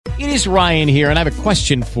It is Ryan here, and I have a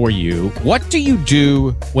question for you. What do you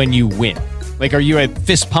do when you win? Like, are you a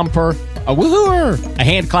fist pumper, a woohooer, a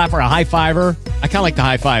hand clapper, a high fiver? I kind of like the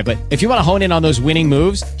high five, but if you want to hone in on those winning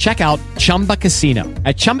moves, check out Chumba Casino.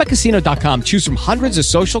 At ChumbaCasino.com, choose from hundreds of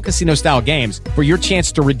social casino-style games for your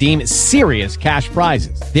chance to redeem serious cash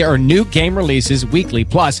prizes. There are new game releases weekly,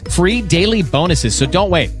 plus free daily bonuses. So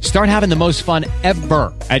don't wait. Start having the most fun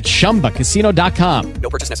ever at ChumbaCasino.com.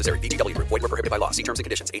 No purchase necessary. VGW Group. Void where prohibited by law. See terms and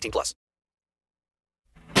conditions. 18 plus.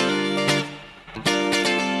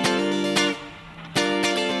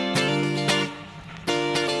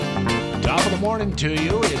 Top of the morning to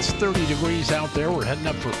you. It's 30 degrees out there. We're heading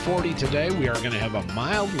up for 40 today. We are going to have a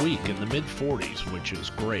mild week in the mid-40s, which is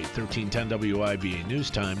great. 1310 WIBA News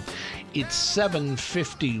Time. It's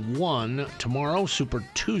 7:51 tomorrow, Super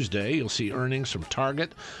Tuesday. You'll see earnings from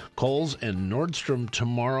Target, Kohl's, and Nordstrom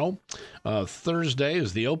tomorrow. Thursday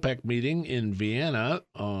is the OPEC meeting in Vienna.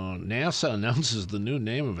 NASA announces the new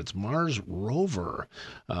name of its Mars rover.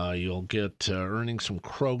 You'll get earnings from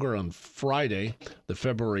Kroger on Friday, the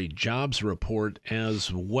February jobs report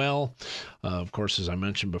as well. Of course, as I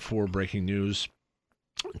mentioned before, breaking news.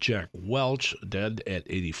 Jack Welch, dead at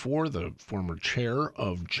 84, the former chair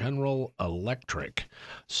of General Electric.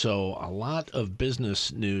 So a lot of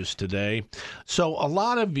business news today. So a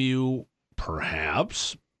lot of you,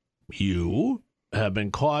 perhaps you, have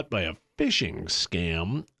been caught by a phishing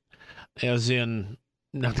scam, as in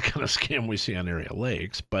not the kind of scam we see on area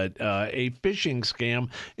lakes, but a phishing scam,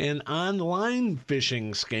 an online phishing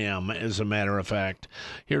scam, as a matter of fact.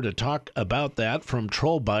 Here to talk about that from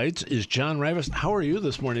Troll Bytes is John Rivas. How are you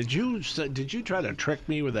this morning? Did you try to trick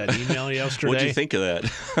me with that email yesterday? What'd you think of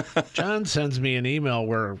that? John sends me an email.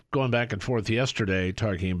 We're going back and forth yesterday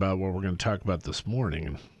talking about what we're going to talk about this morning.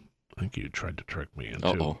 And I think you tried to trick me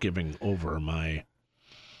into giving over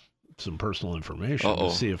some personal information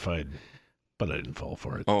to see if but I didn't fall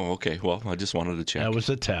for it. Oh, okay. Well, I just wanted to check. That was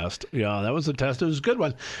a test. Yeah, that was a test. It was a good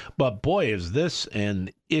one. But boy, is this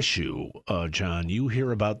an issue, John. You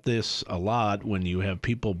hear about this a lot when you have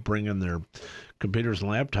people bringing their computers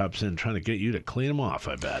and laptops in trying to get you to clean them off,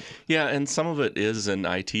 I bet. Yeah, and some of it is an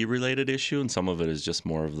IT-related issue, and some of it is just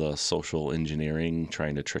more of the social engineering,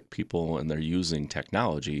 trying to trick people, and they're using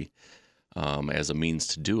technology as a means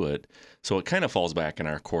to do it. So it kind of falls back in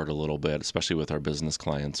our court a little bit, especially with our business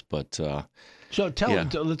clients. But so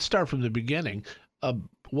let's start from the beginning.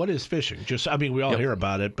 What is phishing? We all hear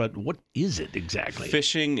about it, but what is it exactly?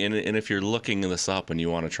 Phishing, and if you're looking this up and you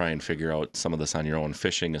want to try and figure out some of this on your own,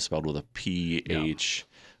 phishing is spelled with a P-H,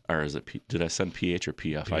 or is it P? Did I send P-H or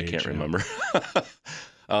P-F? I can't remember.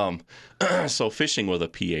 So phishing with a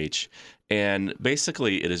P-H. And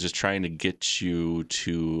basically, it is just trying to get you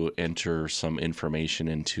to enter some information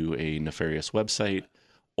into a nefarious website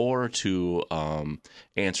or to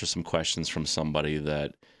answer some questions from somebody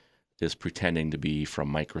that is pretending to be from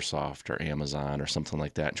Microsoft or Amazon or something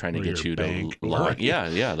like that, trying to get you to log.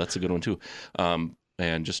 Yeah, that's a good one too.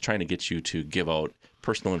 And just trying to get you to give out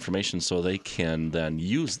personal information so they can then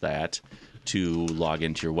use that to log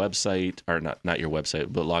into your website, or not your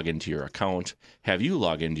website, but log into your account, have you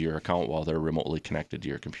log into your account while they're remotely connected to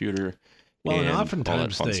your computer. Well, and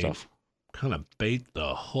oftentimes they stuff. kind of bait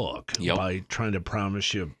the hook by trying to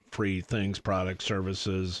promise you free things, products,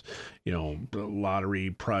 services, lottery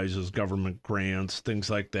prizes, government grants, things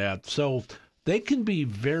like that. So they can be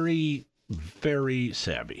very, very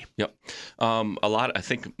savvy. Yep. I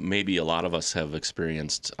think maybe a lot of us have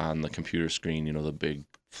experienced on the computer screen, the big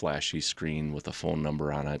flashy screen with a phone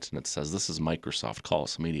number on it, and it says, "This is Microsoft, call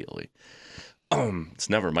us immediately." It's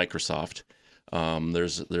never Microsoft.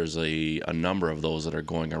 There's a number of those that are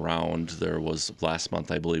going around. There was last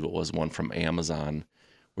month, I believe it was one from Amazon,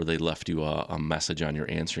 where they left you a message on your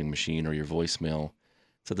answering machine or your voicemail.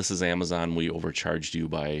 So, "This is Amazon. We overcharged you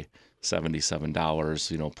by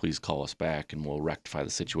 $77. Please call us back and we'll rectify the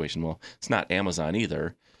situation." Well, it's not Amazon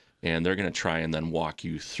either. And they're going to try and then walk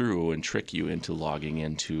you through and trick you into logging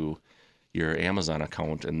into your Amazon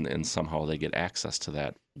account, and somehow they get access to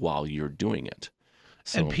that while you're doing it.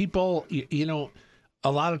 So, and people,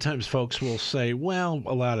 a lot of times folks will say, well,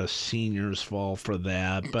 a lot of seniors fall for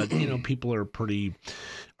that, but people are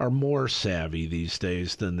more savvy these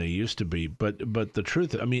days than they used to be. But the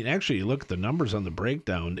truth, actually, you look at the numbers on the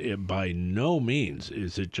breakdown, by no means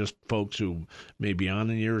is it just folks who may be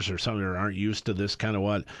on in years or some that aren't used to this kind of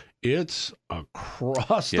what. It's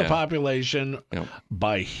across the population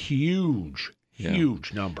by huge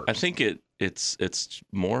numbers. I think it's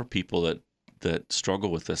more people that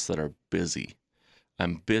struggle with this that are busy.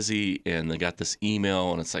 I'm busy, and they got this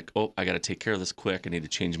email, and it's like, oh, I got to take care of this quick. I need to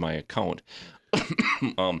change my account.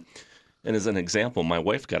 And as an example, my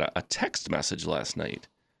wife got a text message last night,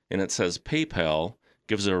 and it says PayPal,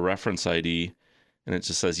 gives her a reference ID, and it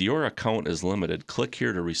just says, your account is limited. Click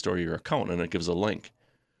here to restore your account, and it gives a link.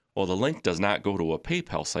 Well, the link does not go to a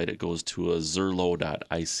PayPal site. It goes to a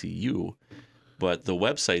Zerlo.icu, but the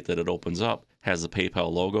website that it opens up has the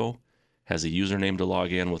PayPal logo, has a username to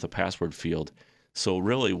log in with a password field. So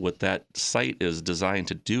really what that site is designed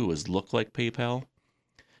to do is look like PayPal.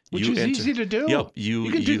 Which is easy to do. Yep.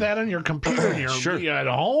 You can do that on your computer. You're at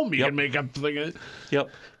home. You can make up things. Yep.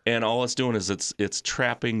 And all it's doing is it's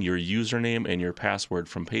trapping your username and your password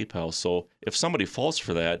from PayPal. So if somebody falls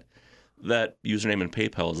for that username and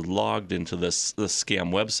PayPal is logged into this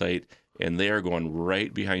scam website, and they are going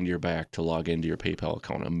right behind your back to log into your PayPal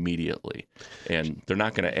account immediately. And they're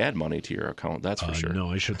not going to add money to your account, that's for sure.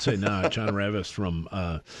 No, I should say not. John Ravis from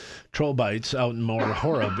Troll Bites out in Mount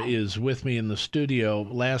Horeb is with me in the studio.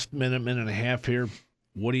 Last minute and a half here.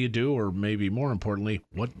 What do you do? Or maybe more importantly,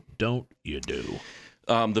 what don't you do?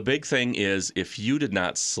 The big thing is if you did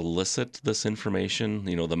not solicit this information,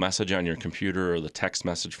 the message on your computer or the text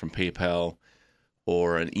message from PayPal,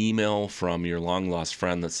 or an email from your long-lost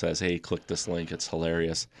friend that says, hey, click this link, it's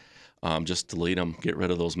hilarious, just delete them, get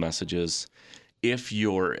rid of those messages. If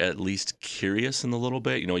you're at least curious in a little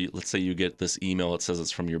bit, let's say you get this email, it says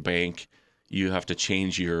it's from your bank, you have to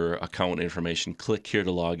change your account information, click here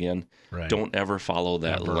to log in. Right. Don't ever follow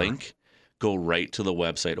that link. Go right to the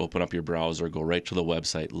website, open up your browser, go right to the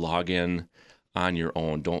website, log in on your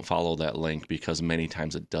own. Don't follow that link because many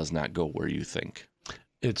times it does not go where you think.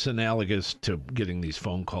 It's analogous to getting these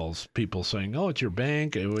phone calls, people saying, oh, it's your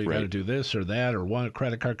bank, we got to do this or that, or one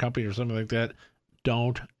credit card company or something like that.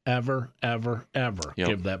 Don't ever, ever, ever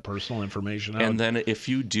give that personal information out. And then if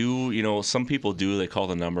you do, some people do, they call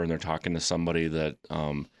the number and they're talking to somebody that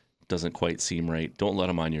doesn't quite seem right. Don't let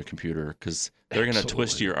them on your computer because they're going to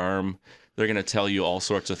twist your arm. They're going to tell you all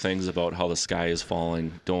sorts of things about how the sky is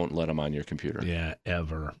falling. Don't let them on your computer. Yeah,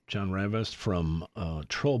 ever. John Ravis from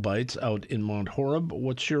Troll Bites out in Mount Horeb.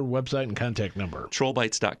 What's your website and contact number?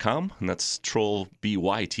 Trollbites.com, and that's Troll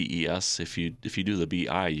BYTES. If you do the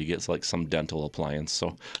BI, you get like some dental appliance.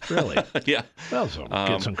 So really, yeah. Well, so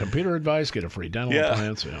get some computer advice, get a free dental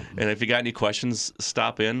appliance. Yeah. And if you got any questions,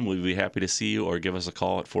 stop in. We'd be happy to see you, or give us a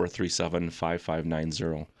call at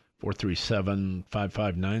 437-5590.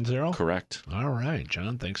 437-5590? Correct. All right,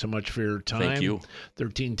 John, thanks so much for your time. Thank you.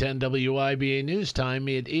 1310 WIBA News Time.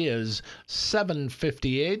 It is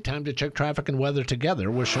 7:58. Time to check traffic and weather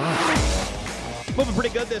together with Sean. Moving pretty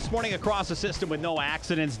good this morning across the system with no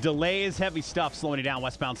accidents. Delays, heavy stuff slowing you down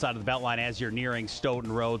westbound side of the Beltline as you're nearing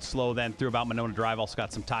Stoughton Road. Slow then through about Monona Drive. Also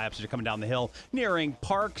got some tie-ups as you're coming down the hill nearing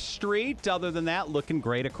Park Street. Other than that, looking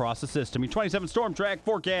great across the system. Your 27 storm track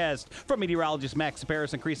forecast from meteorologist Max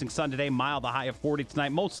Paris. Increasing sun today, mild, the high of 40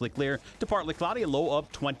 tonight. Mostly clear to partly cloudy, a low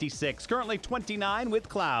of 26. Currently 29 with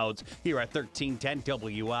clouds here at 1310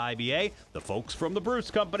 WIBA. The folks from the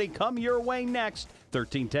Bruce Company come your way next.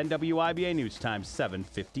 1310 WIBA News Time,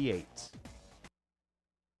 7:58.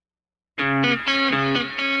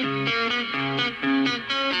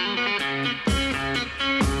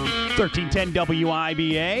 1310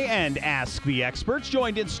 WIBA and Ask the Experts,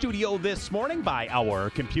 joined in studio this morning by our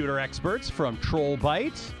computer experts from Troll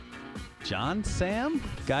Bites. John, Sam,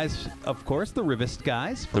 guys, of course, the Rivist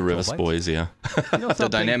guys. The Rivist boys, yeah. The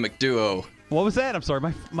dynamic duo. What was that? I'm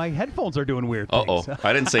sorry, my headphones are doing weird things. Uh-oh,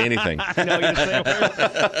 I didn't say anything. No, you didn't say a word.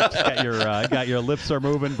 Just got your lips are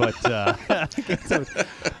moving, but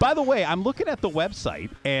by the way, I'm looking at the website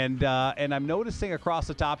and I'm noticing across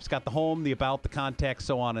the top, it's got the home, the about, the context,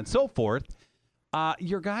 so on and so forth.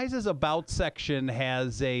 Your guys' about section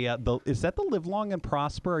has is that the Live Long and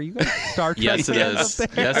Prosper? Are you guys Star Trek? Yes, it is.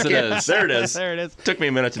 Yes, it is. There it is. There it is. Took me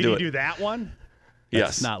a minute to do it. Can you do that one? Yes.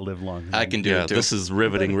 That's not Live Long. I can do it too. This is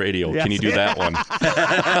riveting radio. Yes. Can you do that one?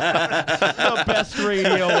 The best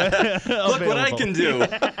radio. Look what I can do.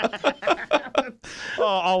 Oh,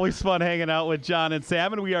 always fun hanging out with John and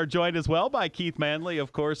Sam, and we are joined as well by Keith Manley,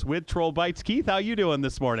 of course, with Troll Bites. Keith, how you doing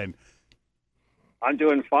this morning? I'm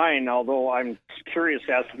doing fine, although I'm curious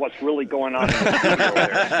as to what's really going on in the studio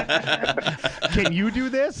there. Can you do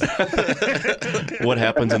this? What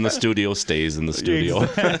happens in the studio stays in the studio.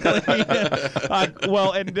 Exactly.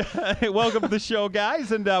 Welcome to the show,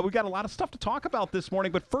 guys. And we've got a lot of stuff to talk about this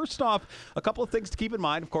morning. But first off, a couple of things to keep in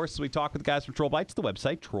mind. Of course, we talk with the guys from Troll Bites, the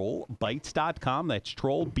website, trollbites.com. That's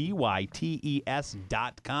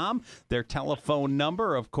trollbytes.com. Their telephone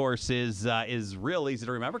number, of course, is real easy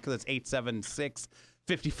to remember because it's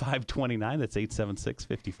 876-5529. That's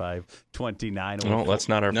 876-5529. No, that's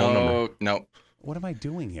not our phone number. No. What am I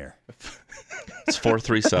doing here? It's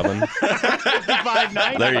 437.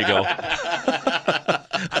 5590. There you go.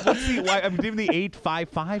 I'm giving the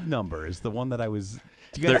 855 number is the one that I was.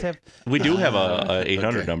 Do you guys have? We do have a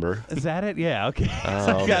 800 number. Is that it? Yeah. Okay.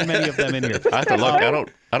 So I've got many of them in here. I have to look.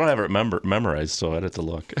 I don't have it memorized, so I'd have to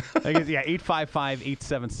look. I guess,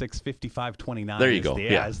 855-876-5529. There you go.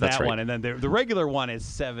 Yeah, is that that's right. one. And then the regular one is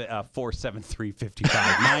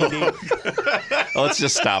 473-5590. Let's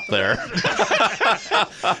just stop there.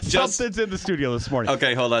 Something's in the studio this morning.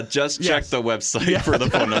 Okay, hold on. Just check the website for the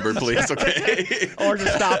phone number, please. Okay. Or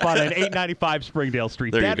just stop on it, 895 Springdale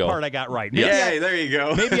Street. There you that go. part I got right. Yay, there you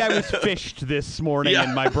go. Maybe I was fished this morning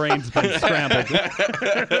and my brain's been scrambled.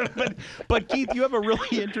 but Keith, you have a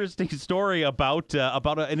really interesting story about a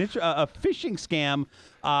phishing scam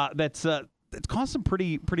that's caused some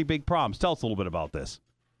pretty big problems. Tell us a little bit about this.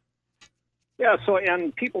 Yeah, so,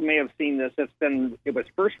 and people may have seen this. It was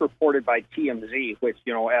first reported by TMZ, which,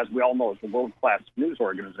 as we all know, is a world-class news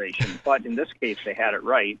organization. But in this case, they had it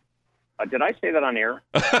right. Did I say that on air?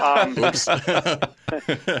 Oops.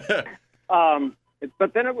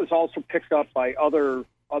 But then it was also picked up by other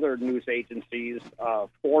news agencies.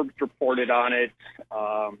 Forbes reported on it.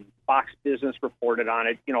 Fox Business reported on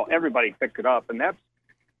it. Everybody picked it up. And that's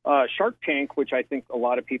Shark Tank, which I think a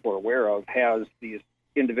lot of people are aware of, has these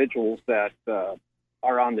individuals that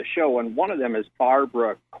are on the show. And one of them is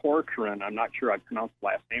Barbara Corcoran. I'm not sure I pronounced the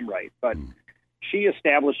last name right. But she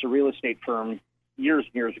established a real estate firm years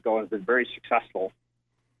and years ago and has been very successful.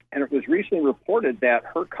 And it was recently reported that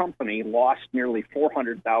her company lost nearly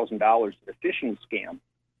 $400,000 in a phishing scam.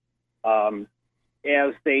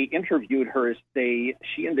 As they interviewed her, she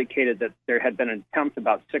indicated that there had been an attempt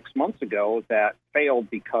about 6 months ago that failed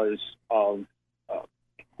because of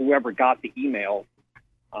whoever got the email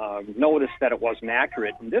noticed that it wasn't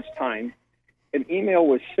accurate. And this time, an email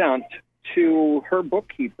was sent to her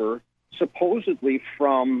bookkeeper, supposedly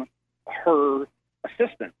from her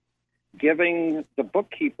assistant, giving the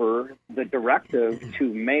bookkeeper the directive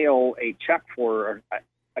to mail a check for,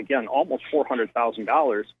 again, almost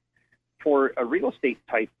 $400,000 for a real estate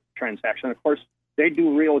type transaction. Of course, they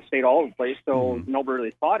do real estate all over the place, so nobody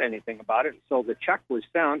really thought anything about it. So the check was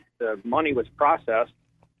sent, the money was processed,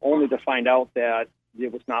 only to find out that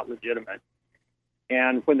it was not legitimate.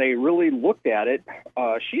 And when they really looked at it,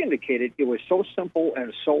 she indicated it was so simple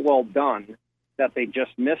and so well done that they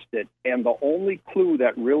just missed it. And the only clue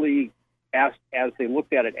that really, as they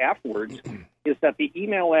looked at it afterwards, is that the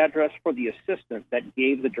email address for the assistant that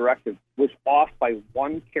gave the directive was off by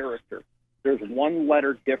one character. There's one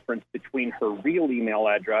letter difference between her real email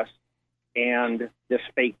address and this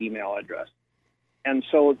fake email address. And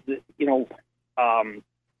so,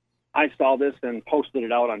 I saw this and posted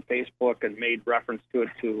it out on Facebook and made reference to it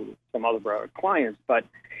to some other of our clients. But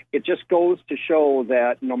it just goes to show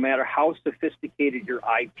that no matter how sophisticated your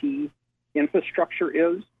IT infrastructure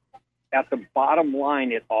is, at the bottom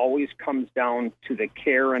line, it always comes down to the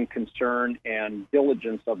care and concern and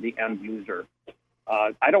diligence of the end user.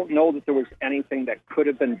 I don't know that there was anything that could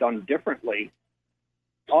have been done differently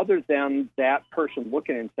other than that person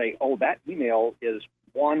looking and say, oh, that email is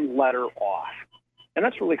one letter off. And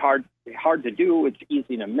that's really hard to do. It's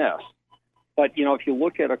easy to miss. But, if you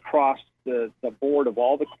look at across the board of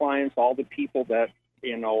all the clients, all the people that,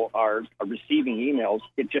 are receiving emails,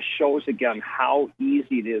 it just shows, again, how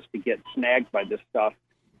easy it is to get snagged by this stuff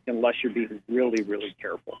unless you're being really, really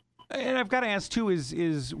careful. And I've got to ask, too,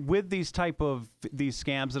 is with these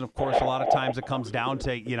scams, and, of course, a lot of times it comes down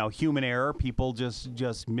to, human error, people just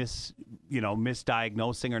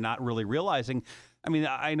misdiagnosing or not really realizing. I mean,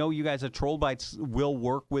 I know you guys at TrollBytes will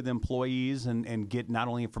work with employees and get not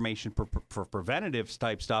only information for preventative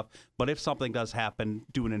type stuff, but if something does happen,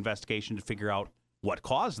 do an investigation to figure out what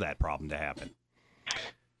caused that problem to happen.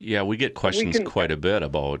 Yeah, we get questions quite a bit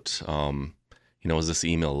about, is this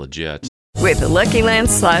email legit? With the Lucky Land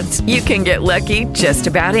Slots, you can get lucky just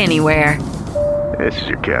about anywhere. This is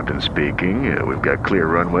your captain speaking. We've got clear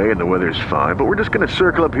runway and the weather's fine, but we're just going to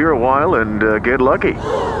circle up here a while and get lucky.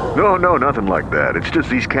 No, nothing like that. It's just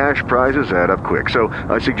these cash prizes add up quick. So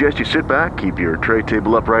I suggest you sit back, keep your tray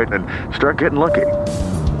table upright, and start getting lucky.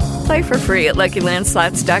 Play for free at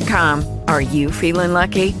LuckyLandSlots.com. Are you feeling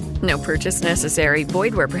lucky? No purchase necessary.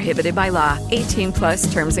 Void where prohibited by law.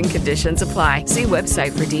 18+ terms and conditions apply. See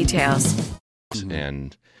website for details.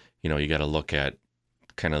 And, you got to look at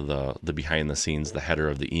kind of the behind the scenes, the header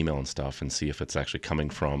of the email and stuff, and see if it's actually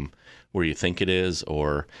coming from where you think it is,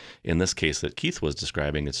 or in this case that Keith was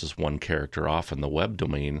describing, it's just one character off in the web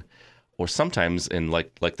domain. Or sometimes in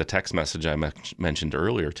like the text message I mentioned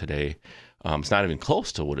earlier today, It's not even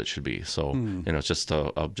close to what it should be. So it's just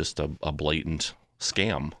a blatant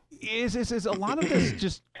scam. Is a lot of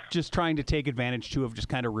this just trying to take advantage too of just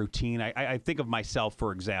kind of routine? I think of myself,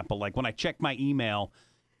 for example, like when I check my email,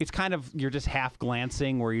 it's kind of, you're just half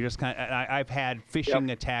glancing where you're just kind of, I've had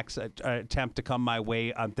phishing attacks attempt to come my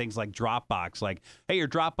way on things like Dropbox. Like, hey, your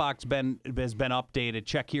Dropbox has been updated.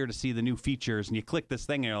 Check here to see the new features. And you click this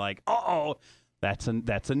thing and you're like, oh, that's a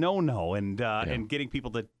no-no. And getting people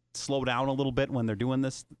to slow down a little bit when they're doing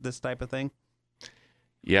this type of thing.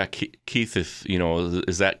 Yeah, Keith, if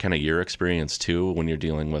is that kind of your experience too when you're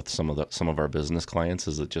dealing with some of our business clients?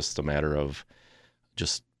 Is it just a matter of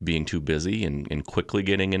just being too busy and quickly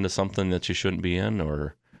getting into something that you shouldn't be in,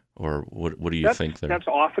 or what do you think there? That's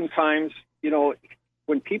oftentimes,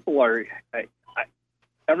 when people are,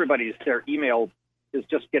 their email is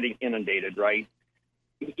just getting inundated, right?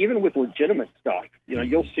 Even with legitimate stuff,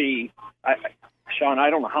 you'll see, Sean, I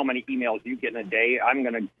don't know how many emails you get in a day. I'm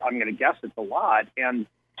gonna guess it's a lot. And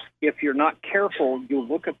if you're not careful, you'll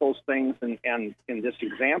look at those things, and in this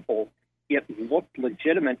example, it looked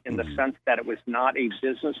legitimate in the sense that it was not a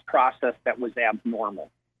business process that was abnormal.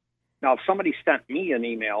 Now, if somebody sent me an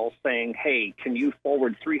email saying, hey, can you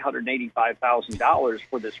forward $385,000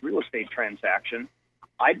 for this real estate transaction,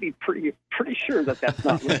 I'd be pretty sure that that's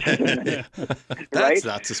not legitimate. That's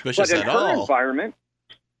not suspicious at all. But in her environment,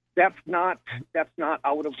 that's not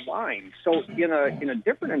out of line. So in a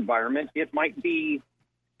different environment, it might be,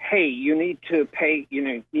 hey, you need to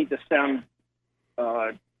send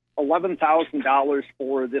 $11,000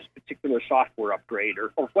 for this particular software upgrade,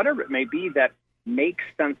 or whatever it may be that makes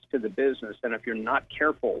sense to the business. And if you're not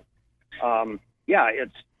careful,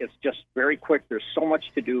 it's just very quick. There's so much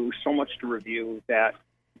to do, so much to review, that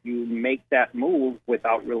you make that move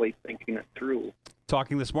without really thinking it through.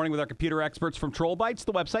 Talking this morning with our computer experts from TrollBytes,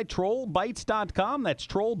 the website trollbytes.com. That's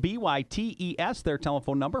Troll, B-Y-T-E-S. Their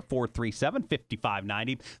telephone number,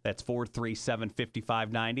 437-5590. That's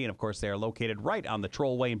 437-5590. And, of course, they are located right on the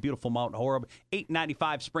Trollway in beautiful Mount Horeb,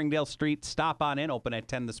 895 Springdale Street. Stop on in, open at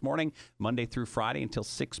 10 this morning, Monday through Friday until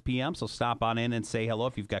 6 p.m. So stop on in and say hello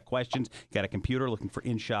if you've got questions. Got a computer looking for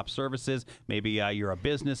in-shop services. Maybe you're a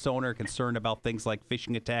business owner concerned about things like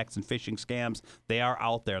phishing attacks and phishing scams. They are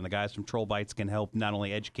out there, and the guys from TrollBytes can help not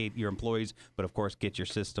only educate your employees, but of course get your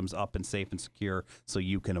systems up and safe and secure so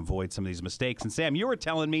you can avoid some of these mistakes. And Sam, you were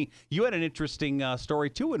telling me you had an interesting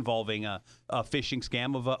story too involving a phishing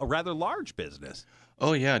scam of a rather large business.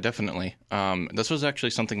 Oh, yeah, definitely. This was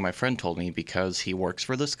actually something my friend told me because he works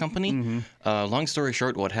for this company. Long story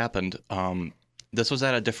short, what happened, this was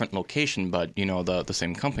at a different location, but, the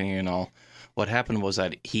same company and all. What happened was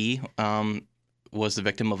that he was the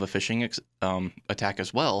victim of a phishing attack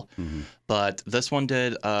as well. But this one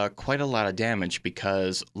did quite a lot of damage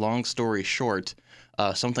because, long story short,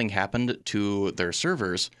 something happened to their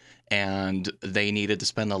servers, and they needed to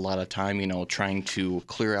spend a lot of time, trying to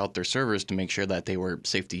clear out their servers to make sure that they were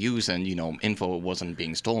safe to use and, info wasn't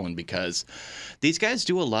being stolen, because these guys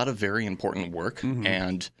do a lot of very important work.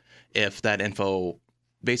 And if that info,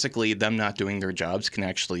 basically them not doing their jobs, can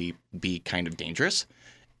actually be kind of dangerous.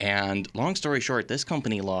 And long story short, this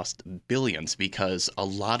company lost billions because a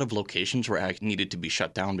lot of locations needed to be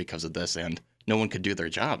shut down because of this, and no one could do their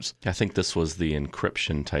jobs. I think this was the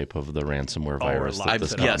encryption type of the ransomware virus.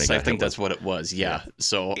 Yes, I think that's what it was. Yeah.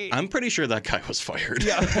 So I'm pretty sure that guy was fired.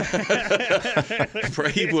 Yeah.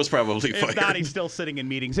 He was probably fired. If not, he's still sitting in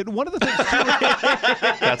meetings. And one of the things too,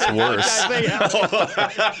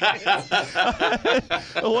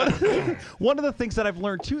 one of the things that I've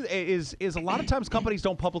learned too is a lot of times companies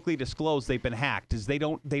don't publicly disclose they've been hacked. Is they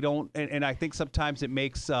don't, and I think sometimes it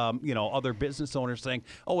makes other business owners think,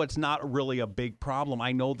 oh, it's not really a big problem.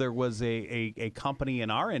 I know there was a company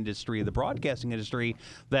in our industry, the broadcasting industry,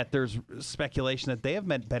 that there's speculation that they have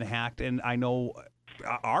been hacked, and I know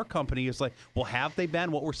our company is like, well, have they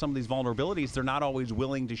been? What were some of these vulnerabilities? They're not always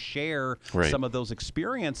willing to share some of those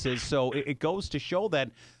experiences, so it goes to show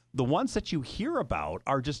that the ones that you hear about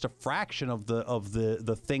are just a fraction of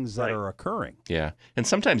the things that are occurring. Yeah, and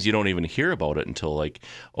sometimes you don't even hear about it until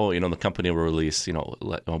the company will release,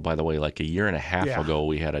 by the way, like a year and a half ago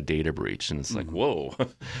we had a data breach, and it's like, whoa.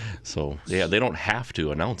 So yeah, they don't have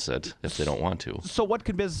to announce it if they don't want to. So what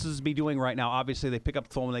could businesses be doing right now? Obviously, they pick up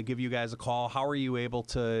the phone and they give you guys a call. How are you able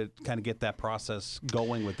to kind of get that process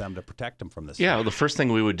going with them to protect them from this? Yeah, well, the first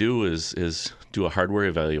thing we would do is do a hardware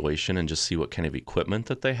evaluation and just see what kind of equipment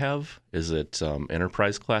that they have. Is it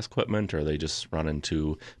enterprise class equipment, or are they just running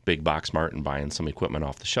to big box mart and buying some equipment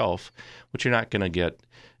off the shelf, which you're not going to get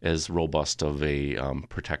as robust of a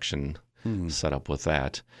protection setup with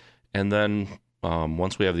that. And then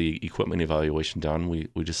once we have the equipment evaluation done, we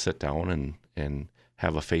just sit down and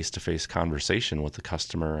have a face-to-face conversation with the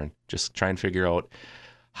customer and just try and figure out,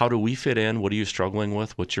 how do we fit in? What are you struggling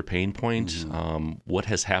with? What's your pain point? What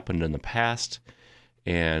has happened in the past?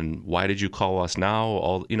 And why did you call us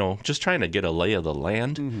now? Just trying to get a lay of the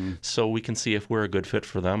land so we can see if we're a good fit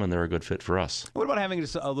for them and they're a good fit for us. What about having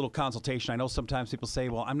just a little consultation? I know sometimes people say,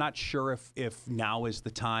 well, I'm not sure if now is the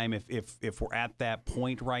time, if we're at that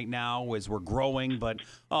point right now as we're growing, but,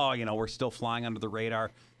 we're still flying under the radar.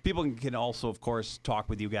 People can also, of course, talk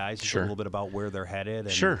with you guys a little bit about where they're headed.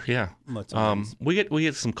 And sure, yeah. We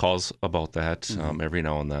get some calls about that every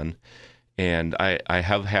now and then. And I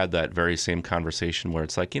have had that very same conversation where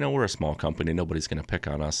it's like, we're a small company. Nobody's going to pick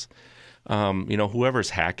on us. Whoever's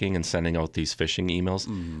hacking and sending out these phishing emails,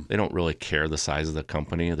 they don't really care the size of the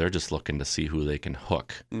company. They're just looking to see who they can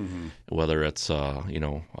hook. Whether it's, a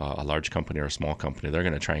large company or a small company, they're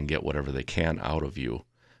going to try and get whatever they can out of you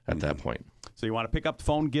at that point. So you want to pick up the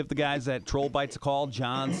phone, give the guys at Troll Bites a call.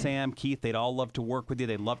 John, Sam, Keith, they'd all love to work with you.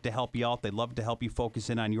 They'd love to help you out. They'd love to help you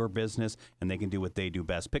focus in on your business, and they can do what they do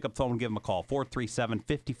best. Pick up the phone and give them a call.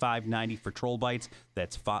 437-5590 for Troll Bites.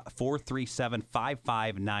 That's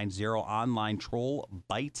 437-5590. Online,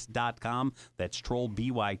 trollbites.com. That's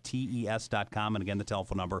trollbytes.com. And again, the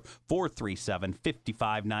telephone number,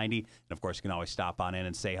 437-5590. And, of course, you can always stop on in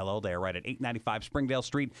and say hello. They are right at 895 Springdale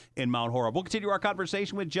Street in Mount Horeb. We'll continue our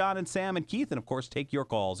conversation with John and Sam and Keith. And, of course, take your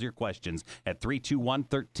calls, your questions at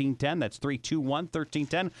 321-1310. That's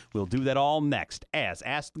 321-1310. We'll do that all next as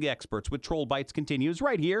Ask the Experts with Troll Bites continues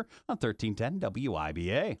right here on 1310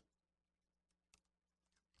 WIBA.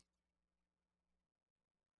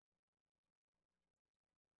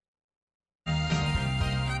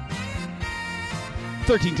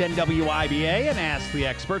 .1310 WIBA and Ask the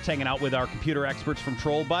Experts, hanging out with our computer experts from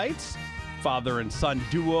Troll Bites. Father and son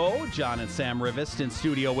duo, John and Sam Rivest, in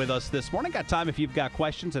studio with us this morning. Got time if you've got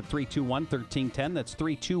questions at 321-1310. That's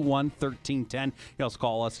 321-1310. You can also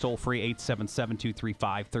call us toll-free,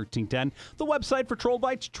 877-235-1310. The website for Troll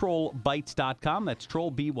Bites, trollbites.com. That's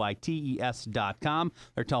trollbytes.com.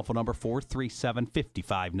 Their telephone number,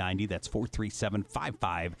 437-5590. That's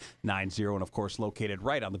 437-5590. And, of course, located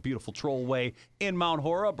right on the beautiful Trollway in Mount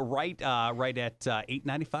Horeb, right at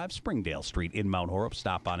 895 Springdale Street in Mount Horeb.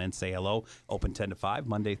 Stop on in, say hello. Open 10 to 5,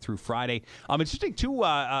 Monday through Friday. Interesting, too,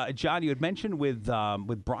 John, you had mentioned with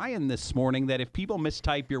Brian this morning that if people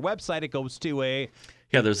mistype your website, it goes to a...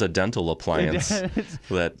 Yeah, there's a dental appliance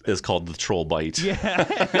that is called the Troll Bite. Yeah,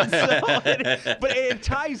 but it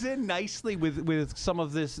ties in nicely with some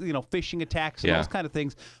of this, phishing attacks and those kind of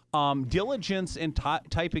things. Diligence in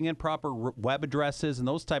typing in proper web addresses and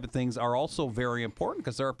those type of things are also very important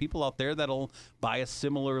because there are people out there that'll buy a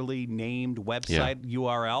similarly named website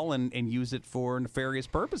URL and use it for nefarious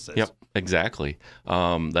purposes. Yep, exactly.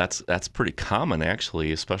 That's pretty common,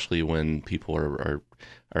 actually, especially when people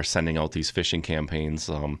are sending out these phishing campaigns.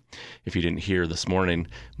 If you didn't hear this morning,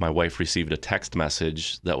 my wife received a text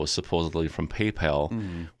message that was supposedly from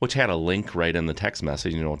PayPal, which had a link right in the text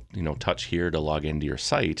message, touch here to log into your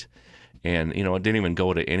site. And, it didn't even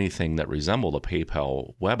go to anything that resembled a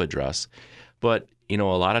PayPal web address. But, a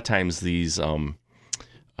lot of times these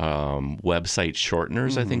website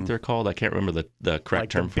shorteners, I think they're called. I can't remember the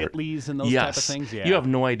correct term for it. Bitleys and those type of things? Yeah. You have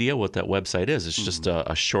no idea what that website is. It's just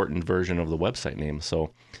a shortened version of the website name.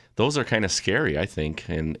 So those are kind of scary, I think.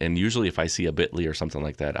 And usually if I see a Bitly or something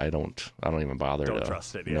like that, I don't even bother. Don't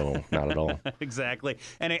trust it. Yeah. No, not at all. Exactly.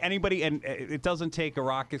 And it doesn't take a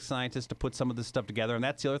rocket scientist to put some of this stuff together. And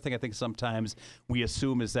that's the other thing I think sometimes we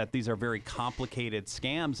assume is that these are very complicated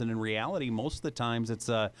scams. And in reality, most of the times it's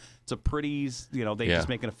a pretty, they just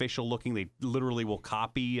make an official looking. They literally will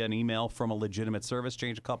copy an email from a legitimate service,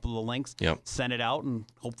 change a couple of the links, send it out, and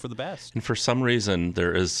hope for the best. And for some reason,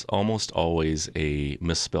 there is almost always a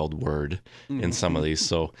misspelled word in some of these.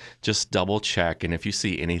 So just double check. And if you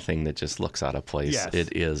see anything that just looks out of place,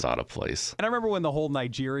 it is out of place. And I remember when the whole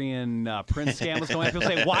Nigerian prince scam was going on, people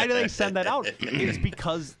say, why do they send that out? It's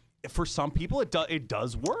because for some people, it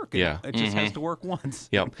does work. It just has to work once.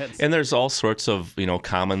 Yep. And there's all sorts of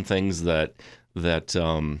common things that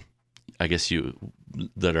I guess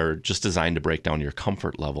that are just designed to break down your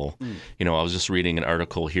comfort level. I was just reading an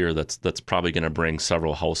article here that's probably going to bring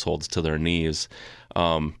several households to their knees.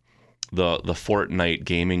 The Fortnite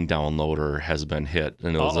gaming downloader has been hit,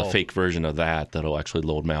 and it was a fake version of that'll actually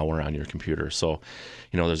load malware on your computer. So,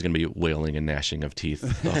 there's going to be wailing and gnashing of teeth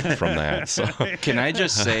from that. So, can I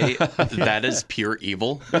just say that is pure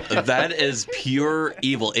evil? That is pure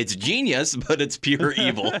evil. It's genius, but it's pure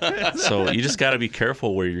evil. So you just got to be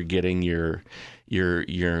careful where you're getting your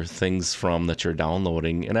your things from that you're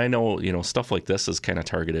downloading. And I know, stuff like this is kind of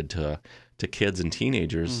targeted to kids and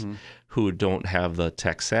teenagers who don't have the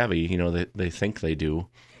tech savvy. They think they do.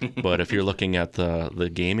 But if you're looking at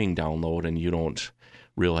the gaming download and you don't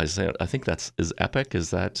realize that, I think is Epic. Is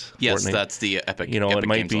that Yes, Fortnite? that's the Epic. It Epic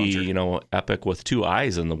might Games be Launcher. Epic with 2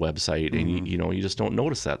 I's in the website, and you just don't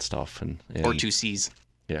notice that stuff. And Or 2 C's.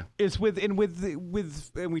 Yeah. Is and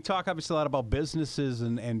we talk obviously a lot about businesses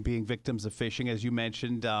and being victims of phishing, as you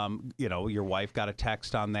mentioned. Your wife got a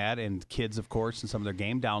text on that, and kids, of course, and some of their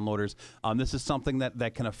game downloaders. This is something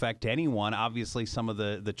that can affect anyone. Obviously, some of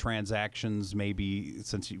the transactions maybe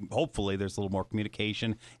hopefully there's a little more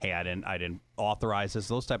communication. Hey, I didn't authorize this,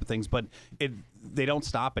 those type of things, but they don't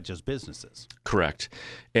stop at just businesses. Correct.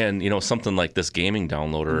 And something like this gaming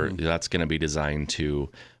downloader, that's going to be designed to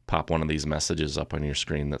pop one of these messages up on your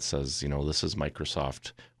screen that says, this is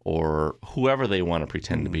Microsoft, or whoever they want to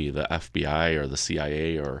pretend to be, the FBI or the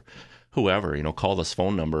CIA or whoever, call this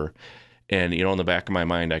phone number. And, in the back of my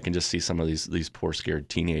mind, I can just see some of these poor scared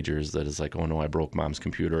teenagers that is like, oh no, I broke mom's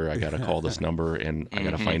computer. I got to call this number and I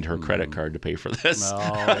got to find her credit card to pay for this. Oh,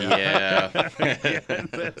 Yeah.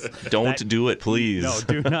 Don't do it, please. No,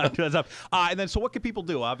 do not do that stuff. And then, so what can people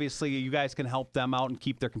do? Obviously, you guys can help them out and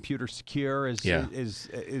keep their computer secure. Is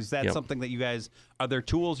that Yep. something that you guys, are there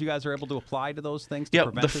tools you guys are able to apply to those things to Yeah,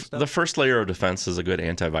 prevent this stuff? the first layer of defense is a good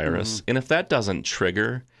antivirus. And if that doesn't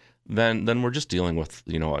trigger, then we're just dealing with,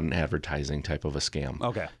 an advertising type of a scam.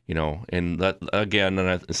 Okay. And that, again,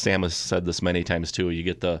 and Sam has said this many times too, you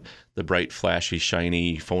get the bright, flashy,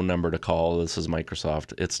 shiny phone number to call. This is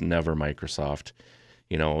Microsoft. It's never Microsoft.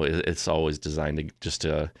 It's always designed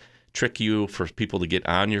to trick you, for people to get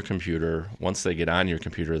on your computer. Once they get on your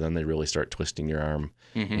computer, then they really start twisting your arm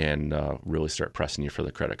and really start pressing you for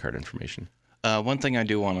the credit card information. One thing I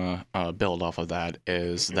do want to build off of that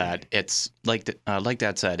is that it's like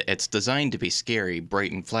Dad said, it's designed to be scary,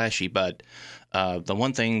 bright, and flashy. But the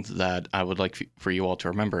one thing that I would like for you all to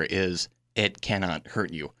remember is it cannot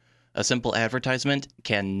hurt you. A simple advertisement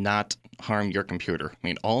cannot harm your computer. I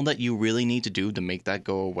mean, all that you really need to do to make that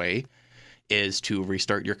go away is to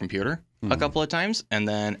restart your computer a couple of times, and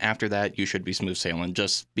then after that, you should be smooth sailing.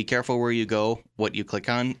 Just be careful where you go, what you click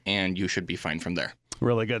on, and you should be fine from there.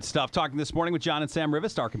 Really good stuff. Talking this morning with John and Sam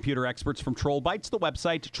Rivest, our computer experts from TrollBytes. The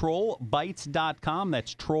website, trollbytes.com.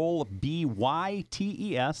 That's Troll,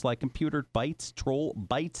 B-Y-T-E-S, like computer bytes,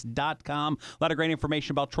 trollbytes.com. A lot of great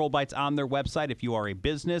information about TrollBytes on their website. If you are a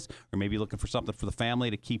business or maybe looking for something for the family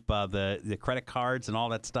to keep the credit cards and all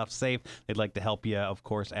that stuff safe, they'd like to help you, of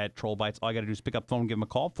course, at TrollBytes. All you got to do is pick up the phone, give them a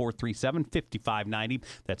call, 437-5590.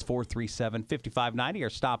 That's 437-5590. Or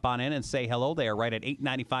stop on in and say hello. They are right at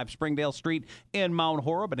 895 Springdale Street in Mount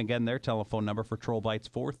Horeb. And again, their telephone number for TrollBytes,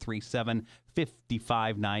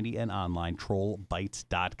 437-5590, and online,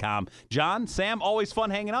 trollbytes.com. John, Sam, always fun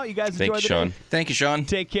hanging out. You guys enjoy the Sean. day. Thank you, Sean.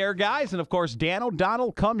 Take care, guys. And, of course, Dan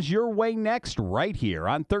O'Donnell comes your way next right here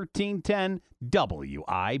on 1310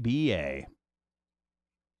 WIBA.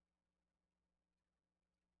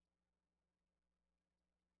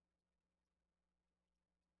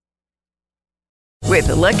 With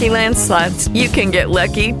the Lucky Land Slots, you can get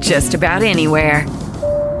lucky just about anywhere.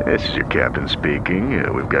 This is your captain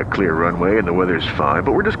speaking. We've got clear runway and the weather's fine,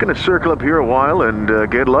 but we're just going to circle up here a while and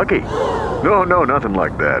get lucky. No, nothing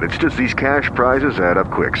like that. It's just these cash prizes add up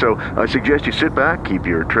quick. So I suggest you sit back, keep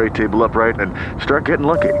your tray table upright, and start getting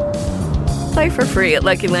lucky. Play for free at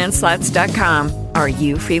LuckyLandSlots.com. Are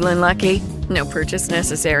you feeling lucky? No purchase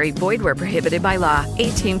necessary. Void where prohibited by law.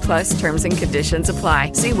 18+ terms and conditions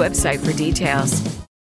apply. See website for details.